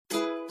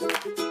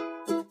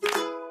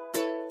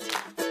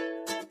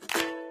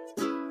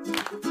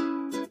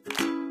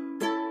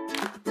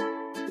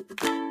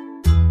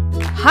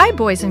Hi,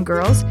 boys and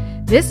girls.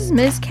 This is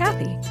Ms.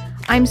 Kathy.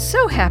 I'm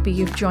so happy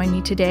you've joined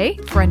me today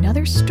for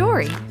another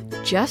story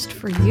just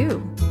for you.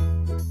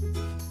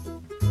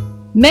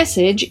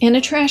 Message in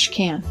a Trash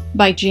Can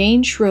by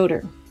Jane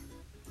Schroeder.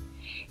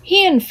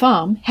 Hien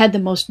Pham had the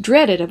most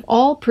dreaded of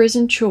all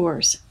prison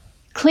chores,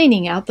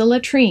 cleaning out the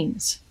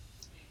latrines.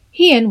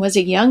 Hien was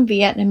a young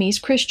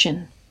Vietnamese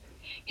Christian.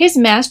 His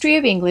mastery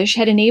of English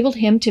had enabled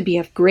him to be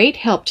of great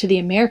help to the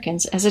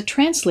Americans as a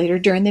translator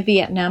during the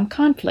Vietnam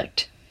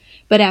conflict.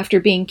 But after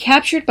being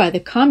captured by the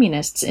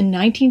Communists in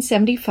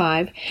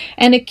 1975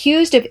 and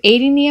accused of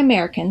aiding the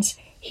Americans,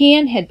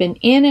 Hien had been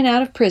in and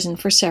out of prison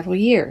for several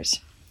years.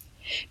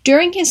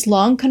 During his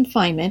long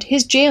confinement,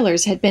 his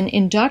jailers had been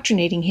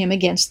indoctrinating him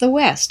against the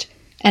West,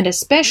 and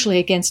especially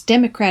against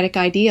democratic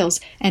ideals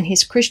and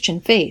his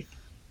Christian faith.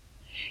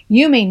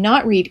 "You may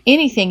not read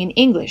anything in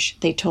English,"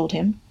 they told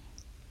him.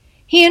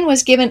 Hien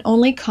was given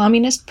only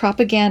communist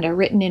propaganda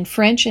written in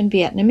French and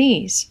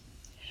Vietnamese.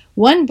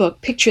 One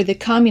book pictured the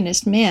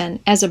communist man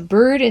as a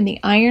bird in the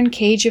iron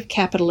cage of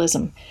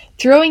capitalism,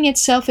 throwing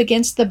itself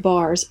against the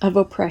bars of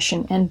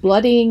oppression and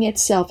bloodying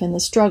itself in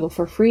the struggle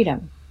for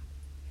freedom.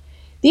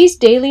 These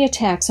daily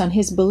attacks on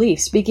his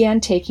beliefs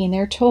began taking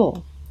their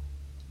toll.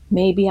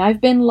 "Maybe I've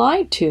been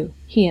lied to,"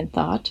 Hien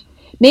thought.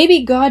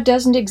 "Maybe God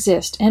doesn't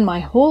exist and my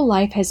whole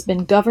life has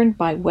been governed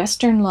by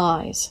Western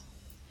lies."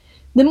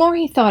 The more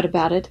he thought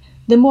about it,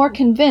 the more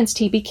convinced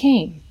he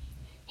became.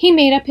 He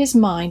made up his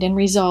mind and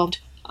resolved,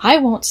 "I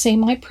won't say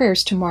my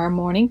prayers tomorrow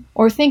morning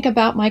or think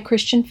about my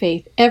Christian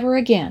faith ever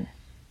again."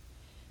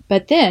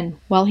 But then,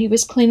 while he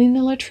was cleaning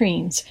the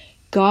latrines,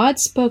 God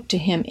spoke to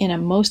him in a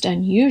most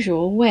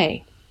unusual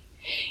way.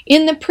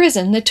 In the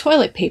prison, the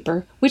toilet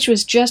paper, which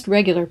was just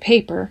regular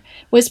paper,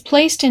 was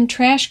placed in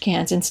trash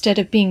cans instead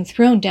of being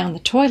thrown down the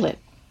toilet.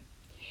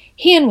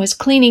 Hien was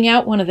cleaning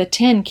out one of the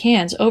 10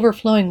 cans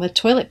overflowing with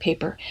toilet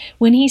paper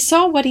when he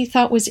saw what he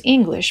thought was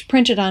English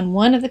printed on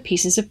one of the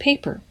pieces of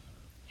paper.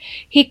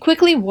 He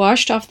quickly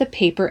washed off the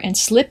paper and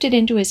slipped it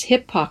into his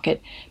hip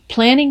pocket,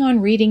 planning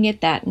on reading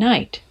it that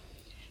night.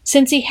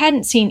 Since he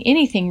hadn't seen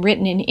anything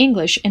written in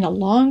English in a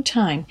long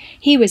time,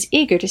 he was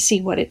eager to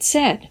see what it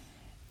said.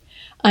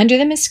 Under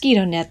the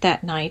mosquito net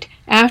that night,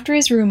 after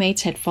his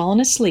roommates had fallen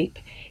asleep,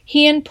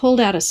 Hien pulled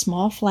out a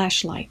small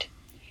flashlight.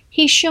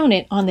 He shone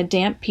it on the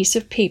damp piece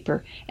of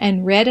paper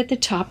and read at the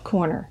top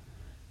corner,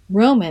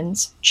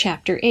 Romans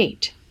chapter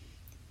 8.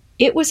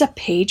 It was a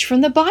page from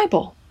the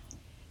Bible.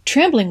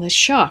 Trembling with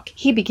shock,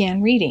 he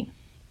began reading.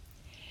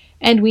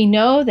 "And we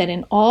know that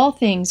in all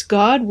things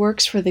God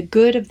works for the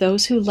good of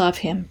those who love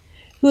him,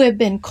 who have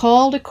been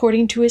called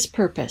according to his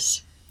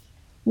purpose.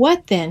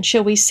 What then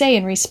shall we say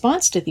in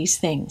response to these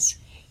things?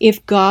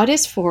 If God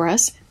is for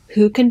us,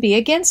 who can be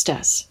against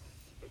us?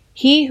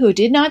 He who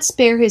did not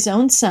spare his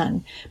own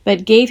son,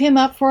 but gave him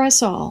up for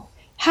us all,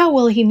 how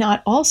will he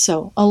not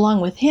also, along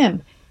with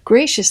him,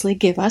 graciously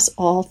give us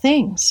all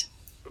things?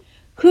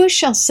 Who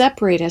shall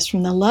separate us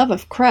from the love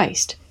of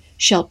Christ?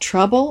 Shall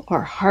trouble,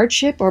 or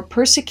hardship, or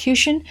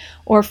persecution,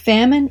 or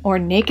famine, or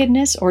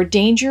nakedness, or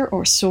danger,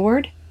 or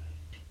sword?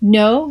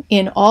 No,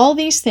 in all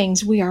these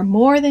things we are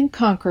more than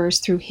conquerors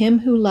through him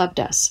who loved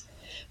us.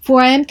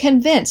 For I am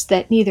convinced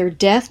that neither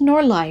death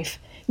nor life,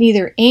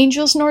 neither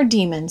angels nor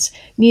demons,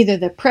 neither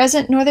the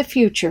present nor the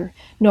future,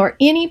 nor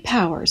any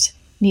powers,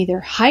 neither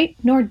height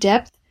nor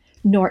depth,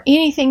 nor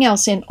anything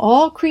else in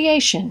all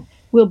creation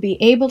will be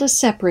able to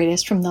separate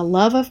us from the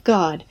love of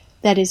God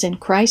that is in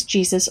Christ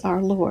Jesus our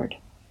Lord."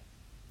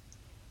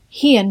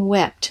 Hien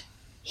wept.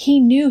 He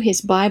knew his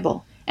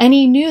Bible, and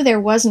he knew there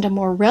wasn't a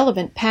more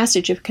relevant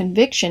passage of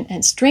conviction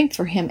and strength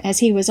for him as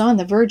he was on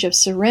the verge of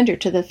surrender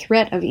to the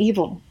threat of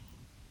evil.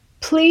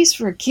 "Please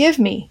forgive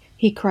me,"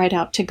 he cried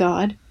out to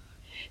God.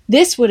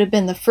 This would have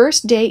been the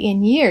first day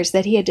in years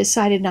that he had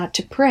decided not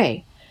to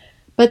pray,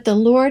 but the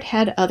Lord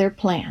had other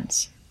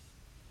plans.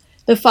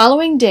 The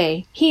following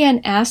day, Hien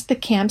asked the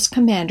camp's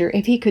commander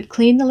if he could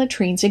clean the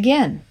latrines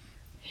again.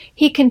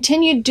 He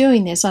continued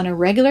doing this on a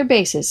regular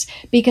basis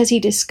because he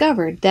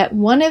discovered that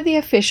one of the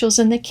officials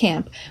in the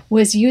camp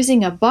was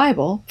using a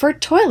Bible for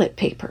toilet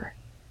paper.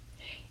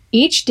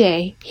 Each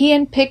day,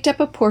 Hien picked up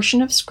a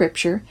portion of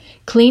Scripture,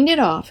 cleaned it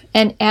off,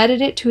 and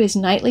added it to his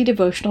nightly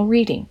devotional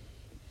reading.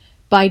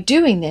 By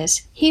doing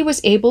this, he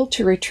was able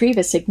to retrieve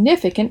a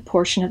significant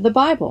portion of the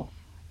Bible.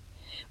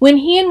 When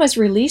Hien was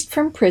released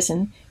from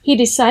prison, he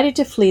decided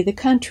to flee the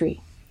country.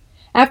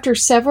 After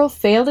several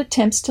failed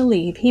attempts to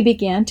leave, he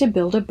began to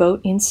build a boat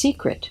in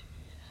secret.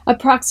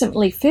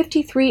 Approximately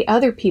 53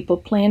 other people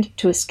planned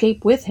to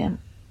escape with him.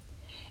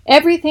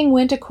 Everything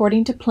went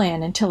according to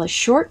plan until a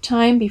short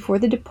time before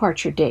the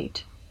departure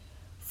date.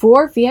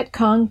 4 Viet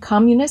Cong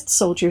communist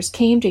soldiers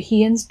came to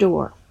Hien's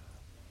door.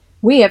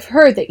 "We have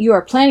heard that you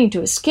are planning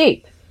to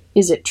escape.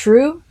 Is it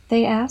true?"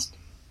 they asked.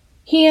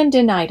 Hien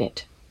denied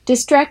it.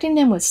 Distracting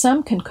them with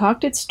some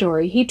concocted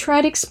story, he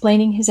tried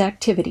explaining his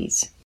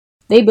activities.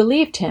 They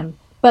believed him,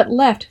 but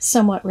left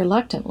somewhat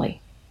reluctantly.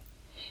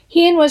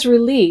 Hien was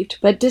relieved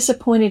but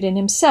disappointed in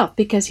himself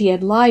because he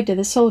had lied to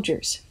the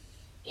soldiers.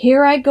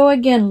 "Here I go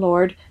again,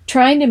 Lord,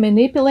 trying to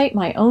manipulate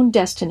my own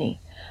destiny.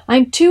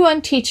 I'm too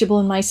unteachable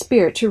in my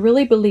spirit to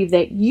really believe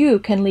that you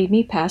can lead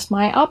me past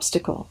my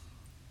obstacle."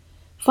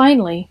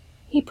 Finally,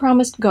 he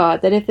promised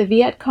God that if the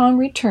Viet Cong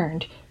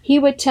returned, he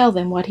would tell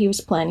them what he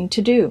was planning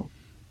to do.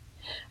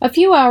 A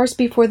few hours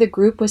before the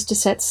group was to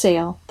set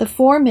sail, the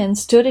 4 men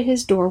stood at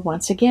his door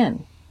once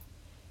again.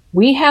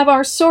 "We have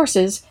our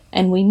sources,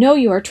 and we know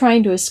you are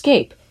trying to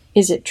escape.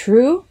 Is it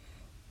true?"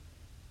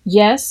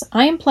 "Yes,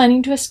 I am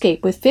planning to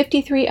escape with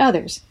 53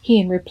 others,"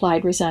 Hien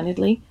replied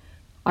resignedly.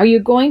 "Are you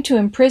going to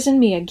imprison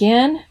me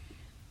again?"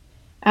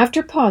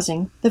 After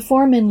pausing, the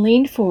 4 men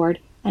leaned forward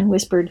and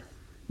whispered,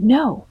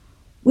 "No,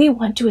 we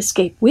want to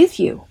escape with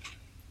you."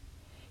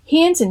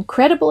 Hien's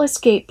incredible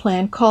escape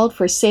plan called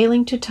for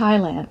sailing to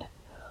Thailand.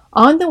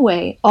 On the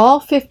way, all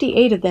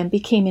 58 of them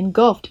became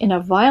engulfed in a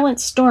violent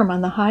storm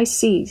on the high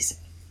seas.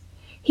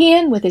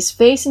 Hien, with his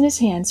face in his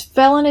hands,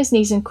 fell on his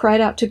knees and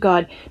cried out to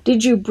God,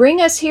 "Did you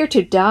bring us here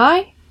to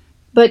die?"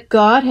 But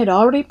God had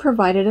already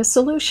provided a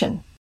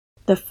solution.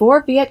 The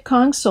 4 Viet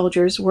Cong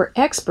soldiers were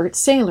expert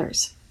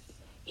sailors.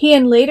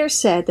 Hien later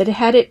said that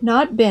had it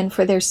not been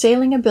for their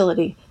sailing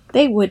ability,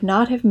 they would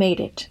not have made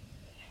it.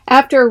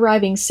 After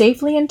arriving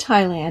safely in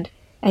Thailand,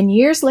 and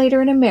years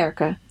later in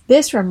America,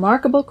 this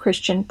remarkable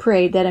Christian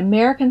prayed that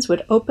Americans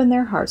would open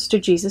their hearts to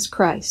Jesus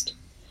Christ.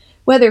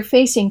 Whether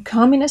facing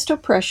communist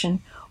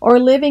oppression or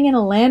living in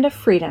a land of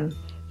freedom,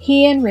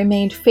 Hien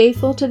remained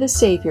faithful to the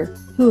Savior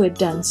who had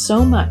done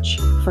so much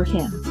for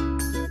him.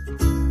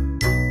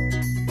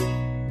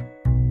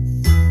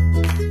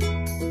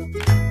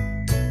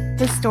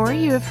 The story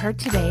you have heard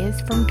today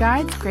is from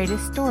Guide's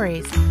Greatest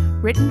Stories,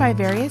 written by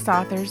various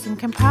authors and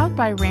compiled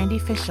by Randy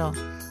Fischel,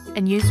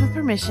 and used with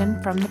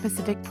permission from the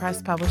Pacific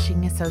Press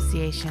Publishing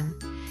Association.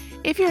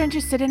 If you're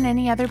interested in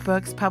any other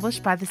books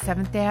published by the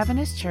Seventh-day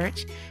Adventist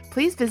Church,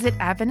 please visit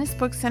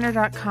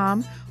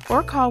AdventistBookCenter.com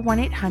or call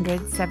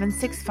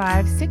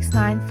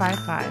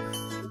 1-800-765-6955.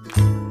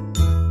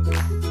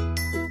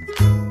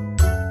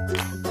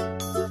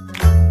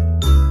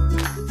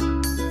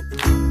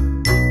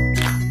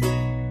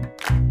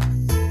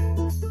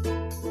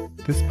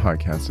 This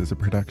podcast is a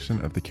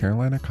production of the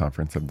Carolina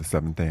Conference of the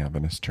Seventh-day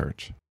Adventist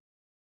Church.